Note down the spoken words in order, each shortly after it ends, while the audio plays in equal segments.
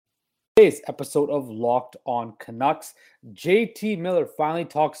Today's episode of Locked On Canucks, JT Miller finally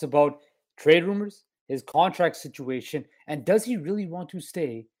talks about trade rumors, his contract situation, and does he really want to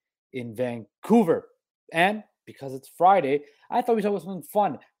stay in Vancouver? And because it's Friday, I thought we'd talk about something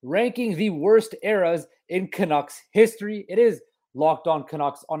fun, ranking the worst eras in Canucks history. It is Locked On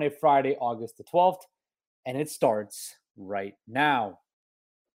Canucks on a Friday, August the 12th, and it starts right now.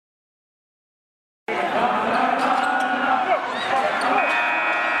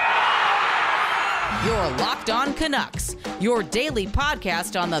 You're Locked On Canucks, your daily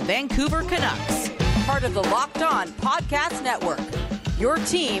podcast on the Vancouver Canucks. Part of the Locked On Podcast Network, your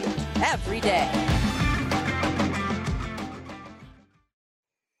team every day.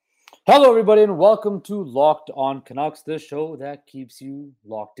 Hello, everybody, and welcome to Locked On Canucks, the show that keeps you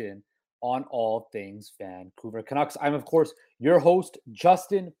locked in on all things Vancouver Canucks. I'm, of course, your host,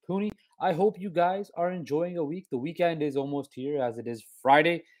 Justin Pooney. I hope you guys are enjoying a week. The weekend is almost here as it is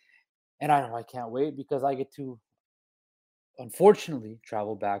Friday. And I can't wait because I get to, unfortunately,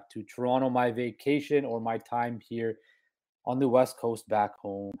 travel back to Toronto. My vacation or my time here on the West Coast back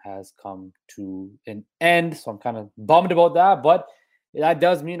home has come to an end. So I'm kind of bummed about that. But that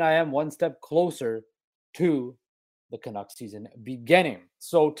does mean I am one step closer to the Canucks season beginning.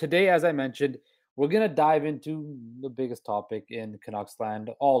 So today, as I mentioned, we're going to dive into the biggest topic in Canucks land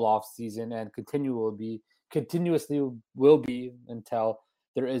all off season and continuously will be until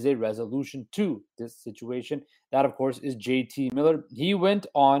there is a resolution to this situation. That, of course, is JT Miller. He went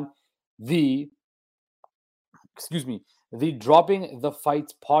on the Dropping the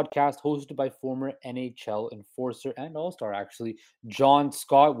Fights podcast hosted by former NHL enforcer and all-star, actually, John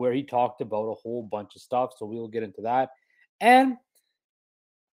Scott, where he talked about a whole bunch of stuff. So we'll get into that. And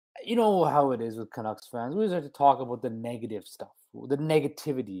you know how it is with Canucks fans. We always have to talk about the negative stuff, the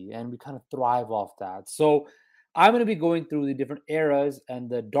negativity, and we kind of thrive off that. So I'm going to be going through the different eras and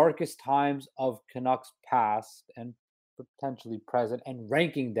the darkest times of Canucks past and potentially present and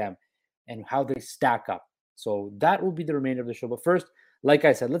ranking them and how they stack up. So that will be the remainder of the show. But first, like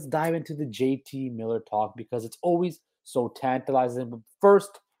I said, let's dive into the JT Miller talk because it's always so tantalizing. But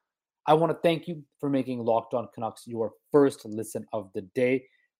first, I want to thank you for making Locked On Canucks your first listen of the day.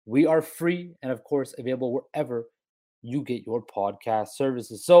 We are free and, of course, available wherever you get your podcast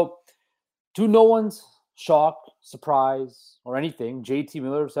services. So, to no one's shock, surprise, or anything, JT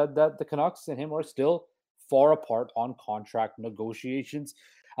Miller said that the Canucks and him are still far apart on contract negotiations.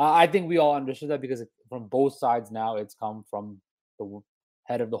 I think we all understood that because from both sides now, it's come from the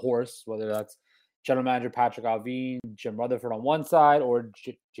head of the horse, whether that's general manager Patrick Allvin, Jim Rutherford on one side, or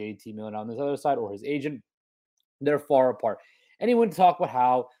JT Miller on this other side, or his agent. They're far apart. Anyone to talk about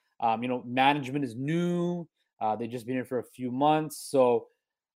how management is new. They've just been here for a few months, so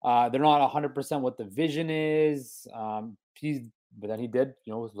they're not 100% what the vision is. But then he did,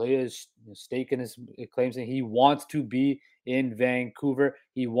 lay his stake in his claims, saying he wants to be in Vancouver.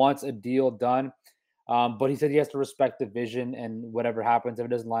 He wants a deal done. But he said he has to respect the vision, and whatever happens, if it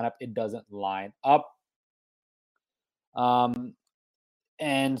doesn't line up, it doesn't line up.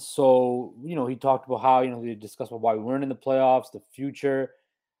 And so, he talked about how, they discussed about why we weren't in the playoffs, the future.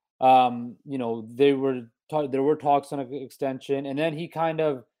 There were talks on an extension, and then he kind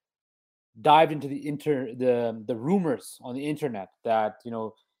of dived into the rumors on the internet that,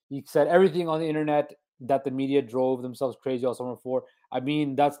 he said everything on the internet that the media drove themselves crazy all summer for. I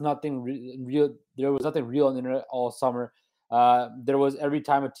mean, that's nothing real. There was nothing real on the internet all summer. There was every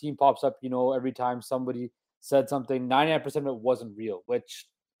time a team pops up, every time somebody said something, 99% of it wasn't real, which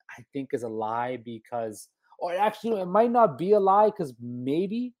I think is a lie or actually, it might not be a lie because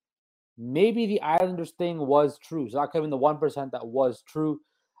maybe the Islanders thing was true. So not counting the 1% that was true.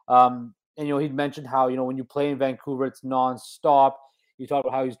 And, he'd mentioned how, when you play in Vancouver, it's nonstop. You talked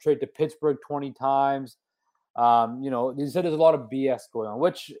about how he's traded to Pittsburgh 20 times. He said there's a lot of BS going on,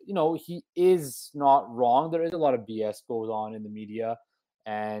 which, he is not wrong. There is a lot of BS goes on in the media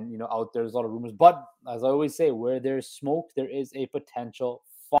and, out there's a lot of rumors. But as I always say, where there's smoke, there is a potential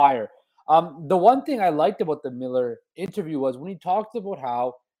fire. The one thing I liked about the Miller interview was when he talked about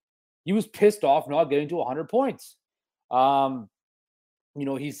how he was pissed off not getting to 100 points.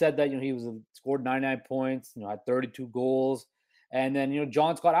 He said that, he scored 99 points, had 32 goals. And then,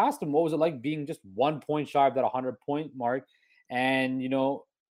 John Scott asked him, what was it like being just 1 point shy of that 100-point mark? And, JT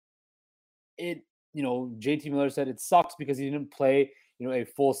Miller said it sucks because he didn't play, a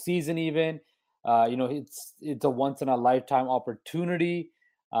full season even. It's a once in a lifetime opportunity.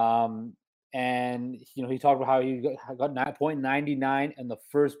 And, he talked about how he got 9.99 in the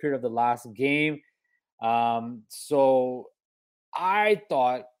first period of the last game. So I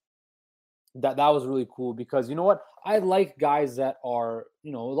thought that was really cool because you know what? I like guys that are, a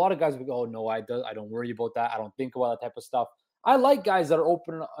lot of guys will go, oh no, I don't worry about that. I don't think about that type of stuff. I like guys that are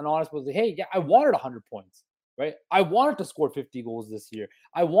open and honest with, hey, yeah, I wanted 100 points, right? I wanted to score 50 goals this year.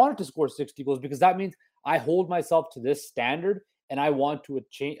 I wanted to score 60 goals because that means I hold myself to this standard and I want to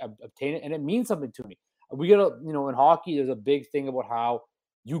obtain it, and it means something to me. We gotta, in hockey, there's a big thing about how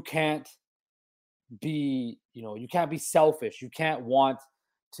you can't be, you can't be selfish. You can't want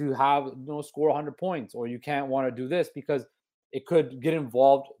to have, score 100 points, or you can't want to do this because it could get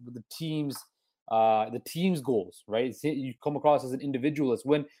involved with the team's goals, right? You come across as an individualist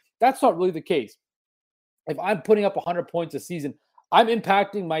when that's not really the case. If I'm putting up 100 points a season, I'm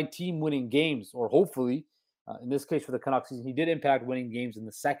impacting my team winning games, or hopefully, in this case for the Canucks season, he did impact winning games in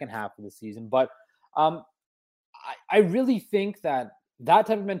the second half of the season. But I really think that type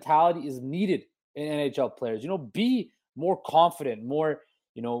of mentality is needed in NHL players. Be more confident, more,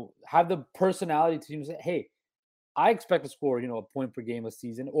 have the personality to say, hey, I expect to score, a point per game a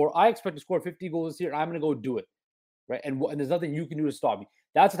season, or I expect to score 50 goals this year. I'm going to go do it, right? And there's nothing you can do to stop me.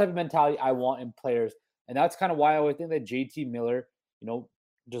 That's the type of mentality I want in players. And that's kind of why I always think that JT Miller,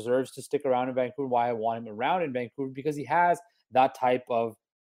 deserves to stick around in Vancouver, why I want him around in Vancouver, because he has that type of,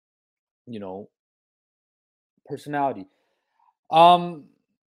 personality.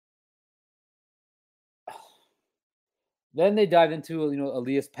 Then they dived into,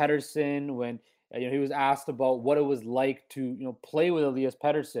 Elias Pettersson when, he was asked about what it was like to, play with Elias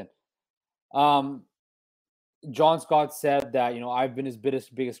Pettersson. John Scott said that, I've been his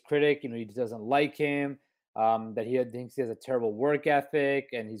biggest critic. He doesn't like him, that he thinks he has a terrible work ethic,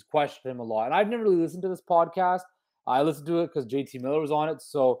 and he's questioned him a lot. And I've never really listened to this podcast. I listened to it because JT Miller was on it.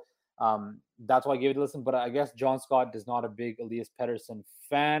 So that's why I gave it a listen. But I guess John Scott is not a big Elias Pettersson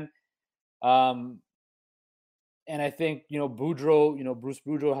fan. And I think, Boudreau, Bruce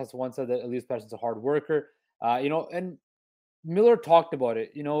Boudreau has once said that Elias Pettersson's a hard worker. And Miller talked about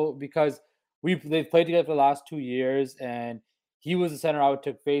it, because they've played together for the last 2 years, and he was the center I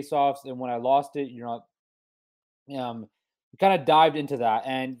took faceoffs, and when I lost it, he kind of dived into that,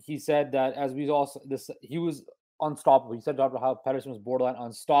 and he said that he was unstoppable. He said about how Pettersson was borderline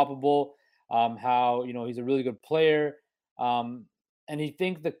unstoppable, how he's a really good player, and he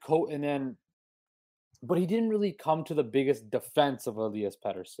think the coach, but he didn't really come to the biggest defense of Elias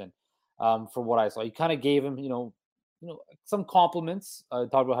Pettersson, from what I saw. He kind of gave him, some compliments,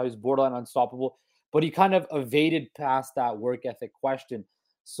 talked about how he's borderline unstoppable, but he kind of evaded past that work ethic question.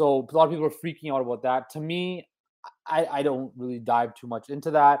 So a lot of people are freaking out about that. To me, I don't really dive too much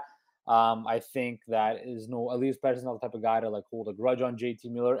into that. I think that Elias Pettersson not the type of guy to like hold a grudge on JT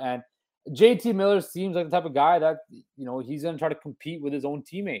Miller, and JT Miller seems like the type of guy that, he's going to try to compete with his own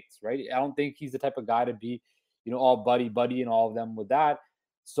teammates, right? I don't think he's the type of guy to be, all buddy and all of them with that.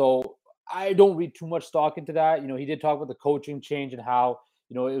 So I don't read too much stock into that. He did talk about the coaching change and how,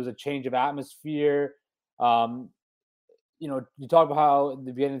 it was a change of atmosphere. You talk about how at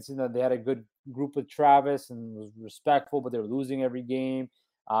the beginning of the season that they had a good group with Travis and was respectful, but they were losing every game.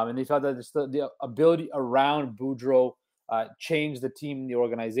 And they felt that the ability around Boudreau changed the team and the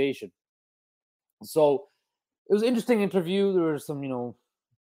organization. So it was an interesting interview. There were some,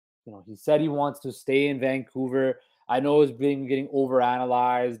 he said he wants to stay in Vancouver. I know it's getting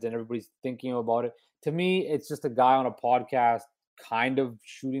overanalyzed and everybody's thinking about it. To me, it's just a guy on a podcast kind of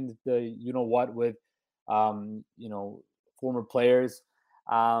shooting the what with, former players.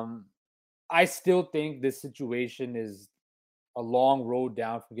 I still think this situation is a long road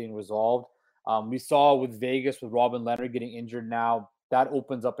down from getting resolved. We saw with Vegas with Robin Leonard getting injured now, that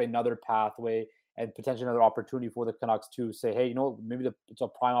opens up another pathway and potentially another opportunity for the Canucks to say, hey, maybe it's a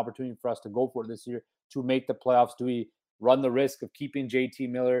prime opportunity for us to go for it this year to make the playoffs. Do we run the risk of keeping JT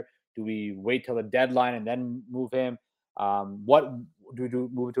Miller? Do we wait till the deadline and then move him? What do we do?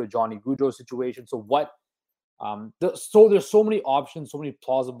 Move into a Johnny Gaudreau situation? So so there's so many options, so many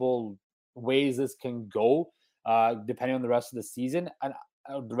plausible ways this can go, depending on the rest of the season and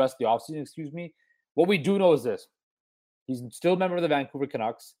the rest of the offseason, excuse me. What we do know is this. He's still a member of the Vancouver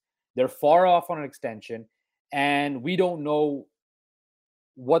Canucks. They're far off on an extension, and we don't know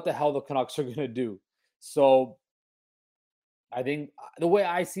what the hell the Canucks are going to do. So I think the way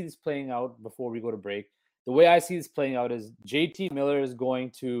I see this playing out before we go to break, the way I see this playing out is JT Miller is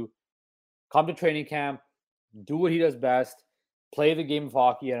going to come to training camp, do what he does best, play the game of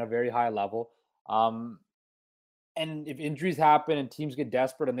hockey at a very high level. And if injuries happen and teams get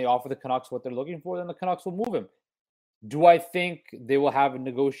desperate and they offer the Canucks what they're looking for, then the Canucks will move him. Do I think they will have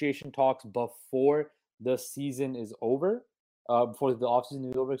negotiation talks before the season is over? Before the offseason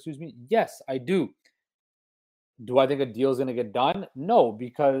is over, excuse me? Yes, I do. Do I think a deal is going to get done? No,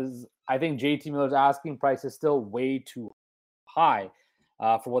 because I think JT Miller's asking price is still way too high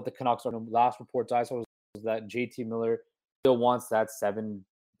for what the Canucks are. The last reports I saw was that JT Miller still wants that 7-8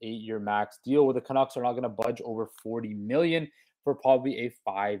 year max deal, where the Canucks are not going to budge over $40 million for probably a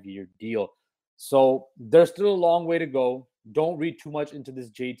 5-year deal. So there's still a long way to go. Don't read too much into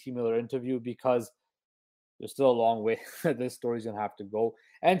this JT Miller interview because there's still a long way this story's going to have to go.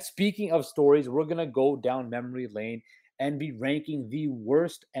 And speaking of stories, we're going to go down memory lane and be ranking the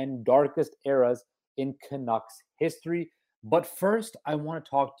worst and darkest eras in Canucks history. But first, I want to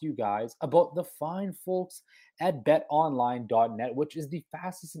talk to you guys about the fine folks at betonline.net, which is the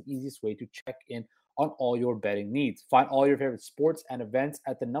fastest and easiest way to check in on all your betting needs. Find all your favorite sports and events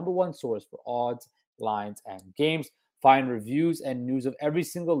at the #1 source for odds, lines, and games. Find reviews and news of every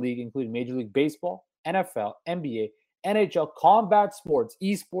single league, including Major League Baseball, NFL, NBA, NHL, combat sports,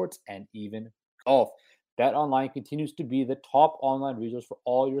 esports, and even golf. BetOnline continues to be the top online resource for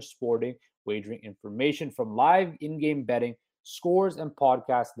all your sporting wagering information. From live in-game betting, scores, and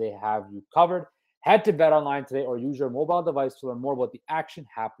podcasts, they have you covered. Head to BetOnline today or use your mobile device to learn more about the action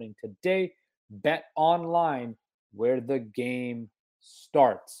happening today. BetOnline, where the game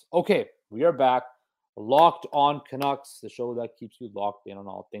starts. Okay, we are back. Locked on Canucks, the show that keeps you locked in on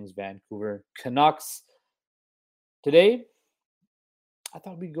all things Vancouver Canucks. Today, I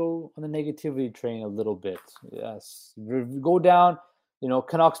thought we'd go on the negativity train a little bit. Yes, go down,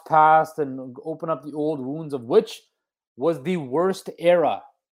 Canucks past and open up the old wounds of which was the worst era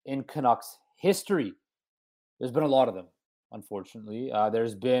in Canucks history. There's been a lot of them, unfortunately.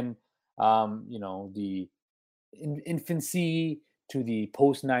 There's been, the infancy to the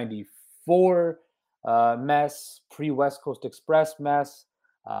post-94 mess, pre-West Coast Express mess,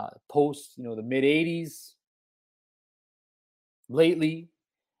 post, the mid-80s, lately.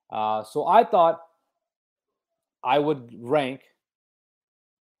 So I thought I would rank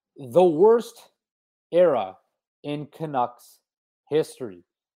the worst era in Canucks history.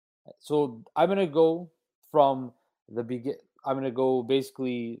 So I'm going to go from the begin. I'm going to go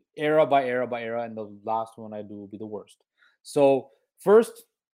basically era by era by era, and the last one I do will be the worst. So first,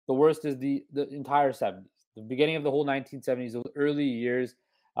 the worst is the entire 70s. The beginning of the whole 1970s, those early years,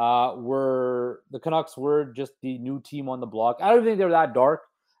 were the Canucks were just the new team on the block. I don't think they were that dark.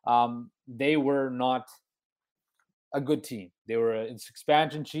 They were not a good team. They were an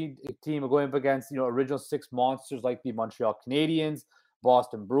expansion team going up against original six monsters like the Montreal Canadiens,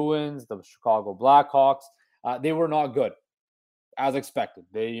 Boston Bruins, the Chicago Blackhawks. They were not good, as expected.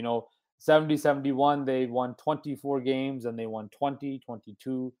 They 70-71, they won 24 games and they won 20,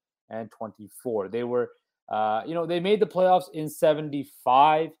 22, and 24. They were they made the playoffs in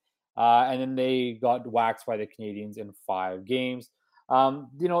 75, and then they got waxed by the Canadiens in 5 games.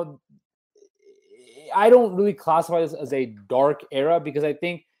 I don't really classify this as a dark era because I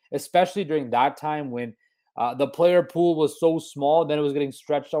think, especially during that time when the player pool was so small, then it was getting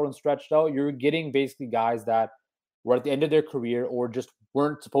stretched out. You're getting basically guys that were at the end of their career or just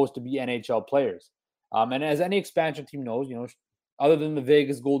weren't supposed to be NHL players. And as any expansion team knows, other than the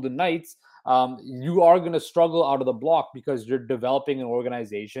Vegas Golden Knights, you are going to struggle out of the block because you're developing an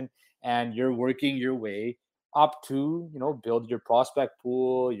organization and you're working your way up to, build your prospect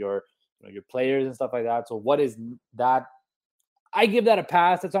pool, your players and stuff like that. So what is that? I give that a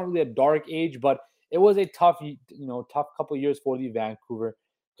pass. That's not really a dark age, but it was a tough couple of years for the Vancouver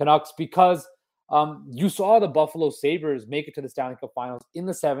Canucks because you saw the Buffalo Sabres make it to the Stanley Cup Finals in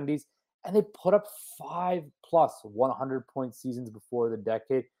the 70s, and they put up 5+ 100-point seasons before the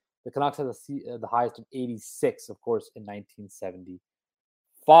decade. The Canucks had the highest of 86, of course, in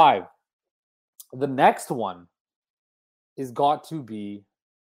 1975. The next one is got to be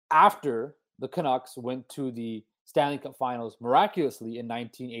after the Canucks went to the Stanley Cup Finals miraculously in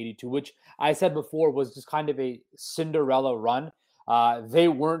 1982, which I said before was just kind of a Cinderella run. They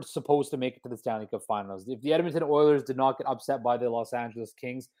weren't supposed to make it to the Stanley Cup Finals. If the Edmonton Oilers did not get upset by the Los Angeles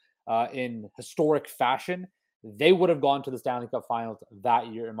Kings in historic fashion, they would have gone to the Stanley Cup Finals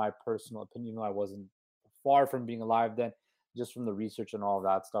that year, in my personal opinion. I wasn't far from being alive then, just from the research and all of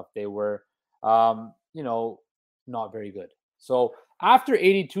that stuff. They were, not very good. So after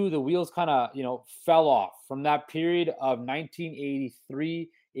 82, the wheels kind of, fell off from that period of 1983,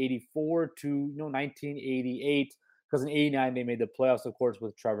 84 to 1988. Because in 89, they made the playoffs, of course,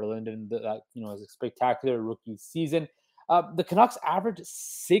 with Trevor Linden. That was a spectacular rookie season. The Canucks averaged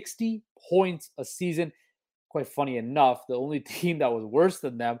 60 points a season. Quite funny enough, the only team that was worse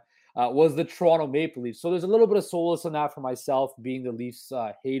than them was the Toronto Maple Leafs. So there's a little bit of solace in that for myself, being the Leafs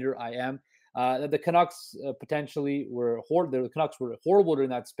hater I am. The Canucks potentially were horrible. The Canucks were horrible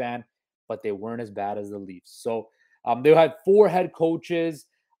during that span, but they weren't as bad as the Leafs. So they had 4 head coaches.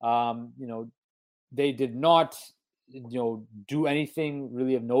 They did not, do anything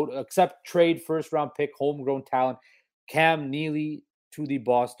really of note except trade first-round pick, homegrown talent Cam Neely to the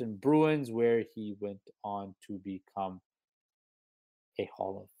Boston Bruins, where he went on to become a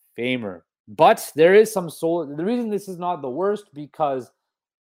Hall of Famer. But there is some soul. The reason this is not the worst, because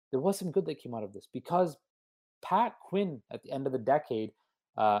there was some good that came out of this, because Pat Quinn at the end of the decade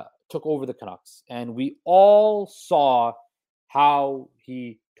took over the Canucks, and we all saw how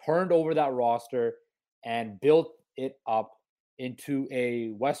he turned over that roster and built it up into a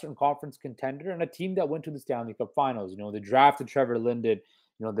Western Conference contender and a team that went to the Stanley Cup Finals. They drafted Trevor Linden,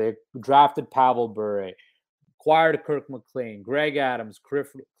 they drafted Pavel Bure, acquired Kirk McLean, Greg Adams,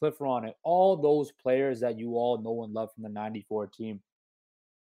 Cliff Ronnick, all those players that you all know and love from the 94 team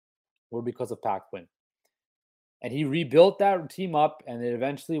were because of Pat Quinn. And he rebuilt that team up, and it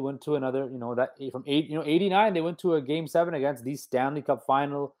eventually went to another, that from 89, they went to a Game 7 against these Stanley Cup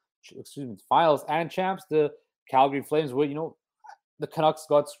finals and champs, the Calgary Flames, where, the Canucks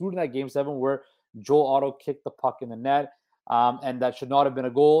got screwed in that Game 7 where Joel Otto kicked the puck in the net, and that should not have been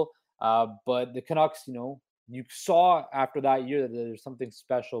a goal. But the Canucks, you saw after that year that there's something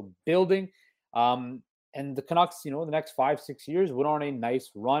special building. And the Canucks, the next 5-6 years went on a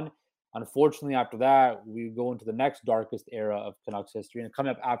nice run. Unfortunately, after that, we go into the next darkest era of Canucks history. And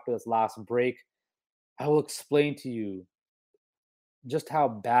coming up after this last break, I will explain to you just how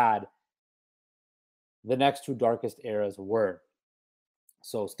bad the next two darkest eras were.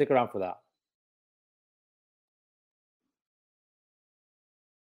 So stick around for that.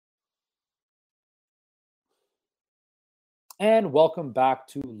 And welcome back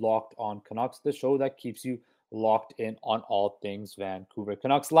to Locked On Canucks, the show that keeps you locked in on all things Vancouver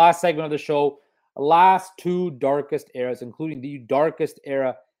Canucks. Last segment of the show, last two darkest eras, including the darkest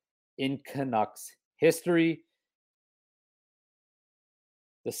era in Canucks history.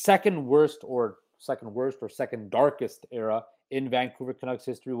 The second darkest era in Vancouver Canucks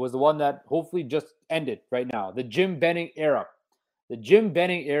history was the one that hopefully just ended right now, the Jim Benning era. The Jim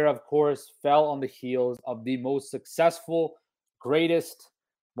Benning era, of course, fell on the heels of the most successful, greatest,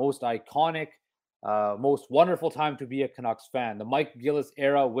 most iconic, most wonderful time to be a Canucks fan. The Mike Gillis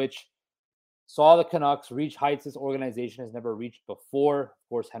era, which saw the Canucks reach heights this organization has never reached before. Of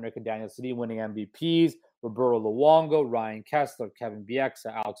course, Henrik and Daniel Sedin winning MVPs, Roberto Luongo, Ryan Kesler, Kevin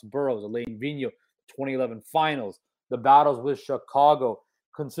Bieksa, Alex Burrows, Alain Vigneault, 2011 finals, the battles with Chicago,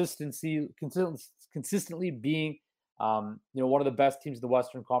 consistently being one of the best teams in the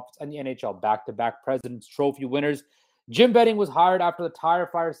Western Conference and the NHL, back-to-back President's Trophy winners. Jim Benning was hired after the tire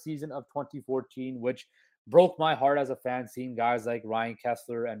fire season of 2014, which broke my heart as a fan, seeing guys like Ryan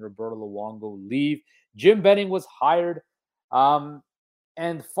Kesler and Roberto Luongo leave. Jim Benning was hired,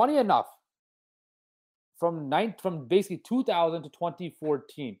 and funny enough, from basically 2000 to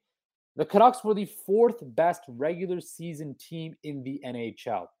 2014, the Canucks were the fourth best regular season team in the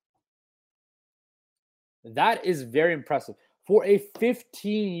NHL. That is very impressive for a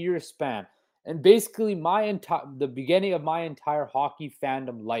 15-year span. And basically the beginning of my entire hockey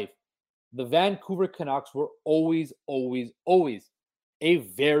fandom life, the Vancouver Canucks were always, always, always a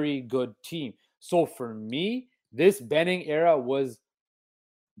very good team. So for me, this Benning era was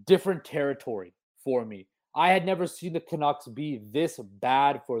different territory for me. I had never seen the Canucks be this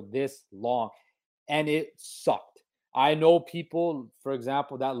bad for this long, and it sucked. I know people, for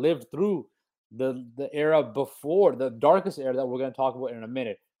example, that lived through the era before, the darkest era that we're going to talk about in a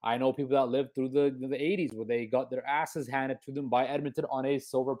minute. I know people that lived through the 80s where they got their asses handed to them by Edmonton on a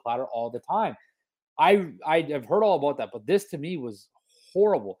silver platter all the time. I've heard all about that, but this to me was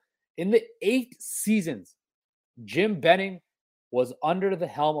horrible. In the 8 seasons Jim Benning was under the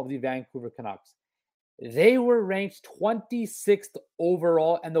helm of the Vancouver Canucks, they were ranked 26th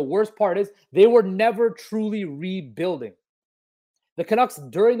overall, and the worst part is they were never truly rebuilding. The Canucks,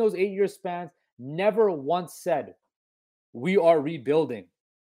 during those 8-year spans, never once said, "We are rebuilding."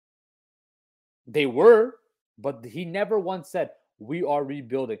 They were, but he never once said, "We are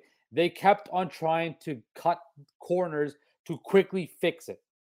rebuilding." They kept on trying to cut corners to quickly fix it.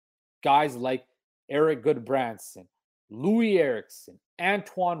 Guys like Eric Goodbranson, Louis Eriksson,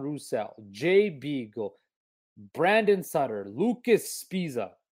 Antoine Roussel, Jay Beagle, Brandon Sutter, Lucas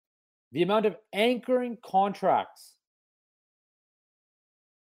Spiza. The amount of anchoring contracts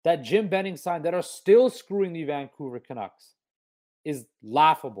that Jim Benning signed that are still screwing the Vancouver Canucks is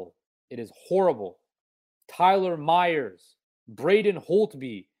laughable. It is horrible. Tyler Myers, Braden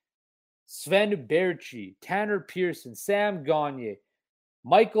Holtby, Sven Baertschi, Tanner Pearson, Sam Gagner,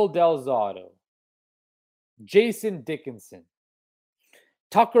 Michael Del Zotto, Jason Dickinson,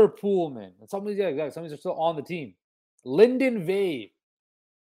 Tucker Poolman, and some of these guys are still on the team. Lyndon Vave,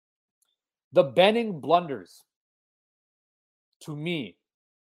 The Benning blunders, to me,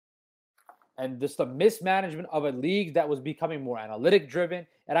 and just the mismanagement of a league that was becoming more analytic driven.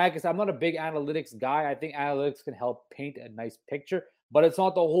 And I guess I'm not a big analytics guy. I think analytics can help paint a nice picture, but it's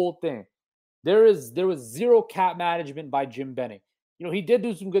not the whole thing. There was zero cap management by Jim Benning. He did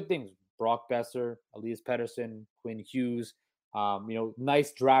do some good things. Brock Besser, Elias Pettersson, Quinn Hughes,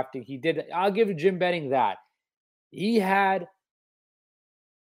 nice drafting. He did. I'll give Jim Benning that. He had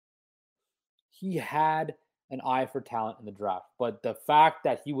an eye for talent in the draft, but the fact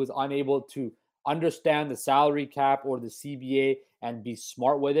that he was unable to understand the salary cap or the CBA and be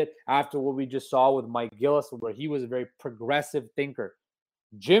smart with it after what we just saw with Mike Gillis, where he was a very progressive thinker.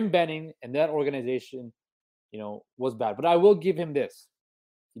 Jim Benning and that organization, was bad. But I will give him this.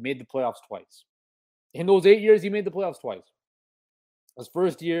 He made the playoffs twice. In those 8 years, he made the playoffs twice. His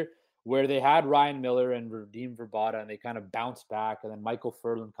first year, where they had Ryan Miller and Radim Vrbata, and they kind of bounced back, and then Michael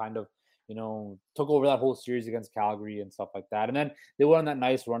Furlan kind of, took over that whole series against Calgary and stuff like that. And then they went on that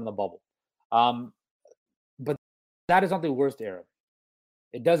nice run in the bubble. But that is not the worst era.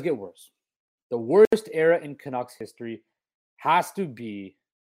 It does get worse. The worst era in Canucks history has to be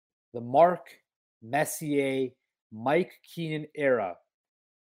the Mark Messier, Mike Keenan era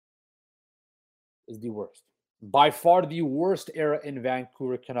is the worst. By far the worst era in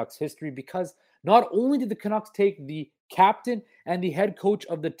Vancouver Canucks history, because not only did the Canucks take the captain and the head coach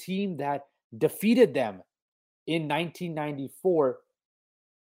of the team that defeated them in 1994,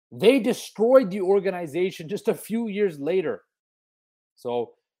 they destroyed the organization just a few years later.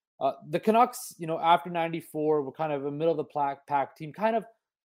 So the Canucks, after 94, were kind of a middle of the pack team, kind of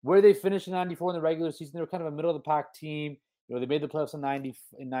where they finished in 94 in the regular season. They were kind of a middle of the pack team. They made the playoffs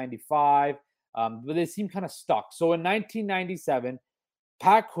in 95. But they seem kind of stuck. So in 1997,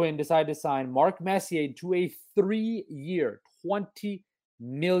 Pat Quinn decided to sign Mark Messier to a 3-year, $20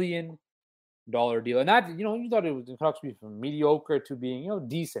 million deal. And that, you thought it was the Canucks be from mediocre to being,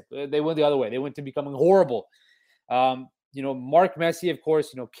 decent. They went the other way. They went to becoming horrible. Mark Messier, of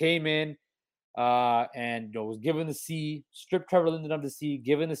course, came in and was given the C, stripped Trevor Linden of the C,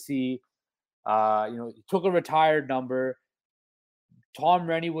 given the C. He took a retired number. Tom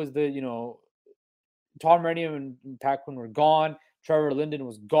Rennie was Tom Rennie and Pat Quinn were gone. Trevor Linden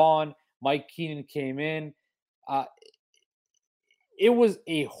was gone. Mike Keenan came in. It was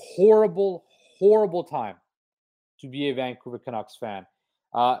a horrible, horrible time to be a Vancouver Canucks fan.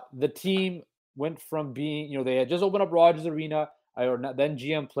 The team went from being, they had just opened up Rogers Arena, then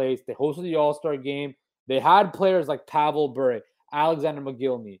GM Place. They hosted the All-Star game. They had players like Pavel Bure, Alexander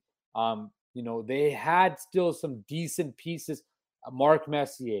McGillney. They had still some decent pieces. Mark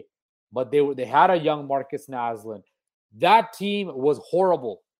Messier. But they had a young Marcus Naslund. That team was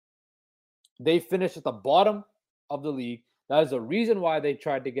horrible. They finished at the bottom of the league. That is the reason why they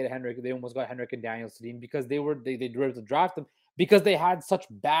tried to get Henrik. They almost got Henrik and Daniel Sedin because they were to draft them because they had such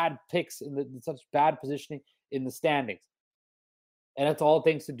bad picks in such bad positioning in the standings. And it's all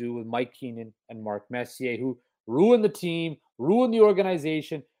things to do with Mike Keenan and Mark Messier, who ruined the team, ruined the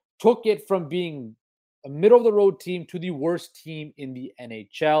organization, took it from being a middle-of-the-road team to the worst team in the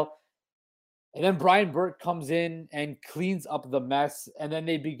NHL. And then Brian Burke comes in and cleans up the mess. And then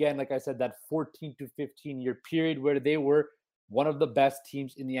they began, like I said, that 14 to 15-year period where they were one of the best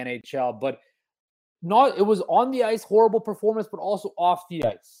teams in the NHL. But it was on the ice, horrible performance, but also off the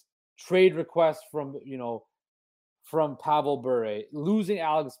ice. Trade requests from Pavel Bure, losing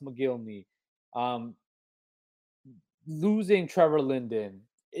Alex McGillney, losing Trevor Linden.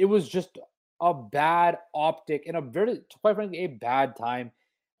 It was just a bad optic and quite frankly, a bad time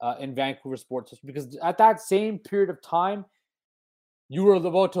in Vancouver sports because at that same period of time, you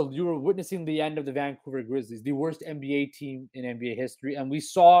were witnessing the end of the Vancouver Grizzlies, the worst NBA team in NBA history. And we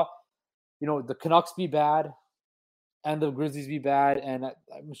saw, the Canucks be bad and the Grizzlies be bad. And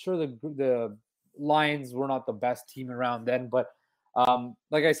I'm sure the Lions were not the best team around then. But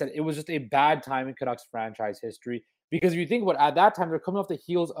like I said, it was just a bad time in Canucks franchise history. Because if you think about it, at that time, they're coming off the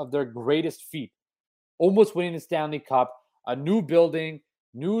heels of their greatest feat, almost winning the Stanley Cup, a new building,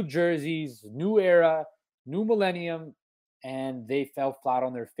 new jerseys, new era, new millennium, and they fell flat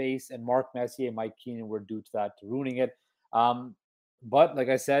on their face. And Mark Messier and Mike Keenan were due to that, to ruining it. But like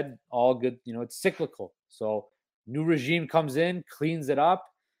I said, all good. It's cyclical. So new regime comes in, cleans it up,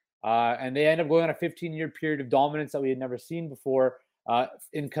 and they end up going on a 15-year period of dominance that we had never seen before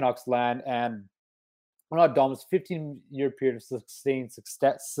in Canucks land. And not dominance, 15-year period of sustained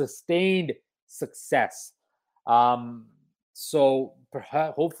success. So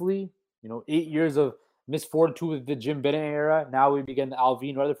perhaps, hopefully, 8 years of misfortune with the Jim Benning era. Now we begin the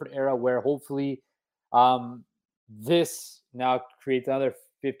Alvin Rutherford era, where hopefully this now creates another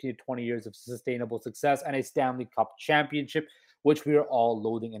 15 to 20 years of sustainable success and a Stanley Cup championship, which we are all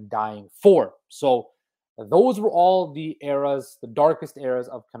loathing and dying for. So those were all the eras, the darkest eras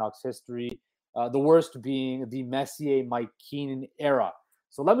of Canucks history. The worst being the Messier, Mike Keenan era.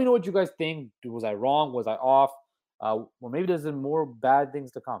 So let me know what you guys think. Was I wrong? Was I off? Or maybe there's more bad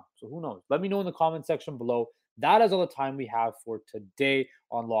things to come. So who knows? Let me know in the comment section below. That is all the time we have for today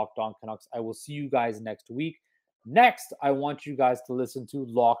on Locked On Canucks. I will see you guys next week. Next, I want you guys to listen to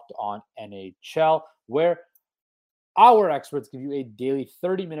Locked On NHL, where our experts give you a daily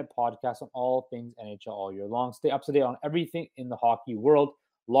 30-minute podcast on all things NHL all year long. Stay up to date on everything in the hockey world.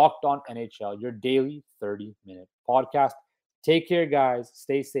 Locked On NHL, your daily 30-minute podcast. Take care, guys.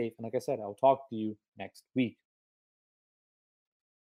 Stay safe. And like I said, I'll talk to you next week.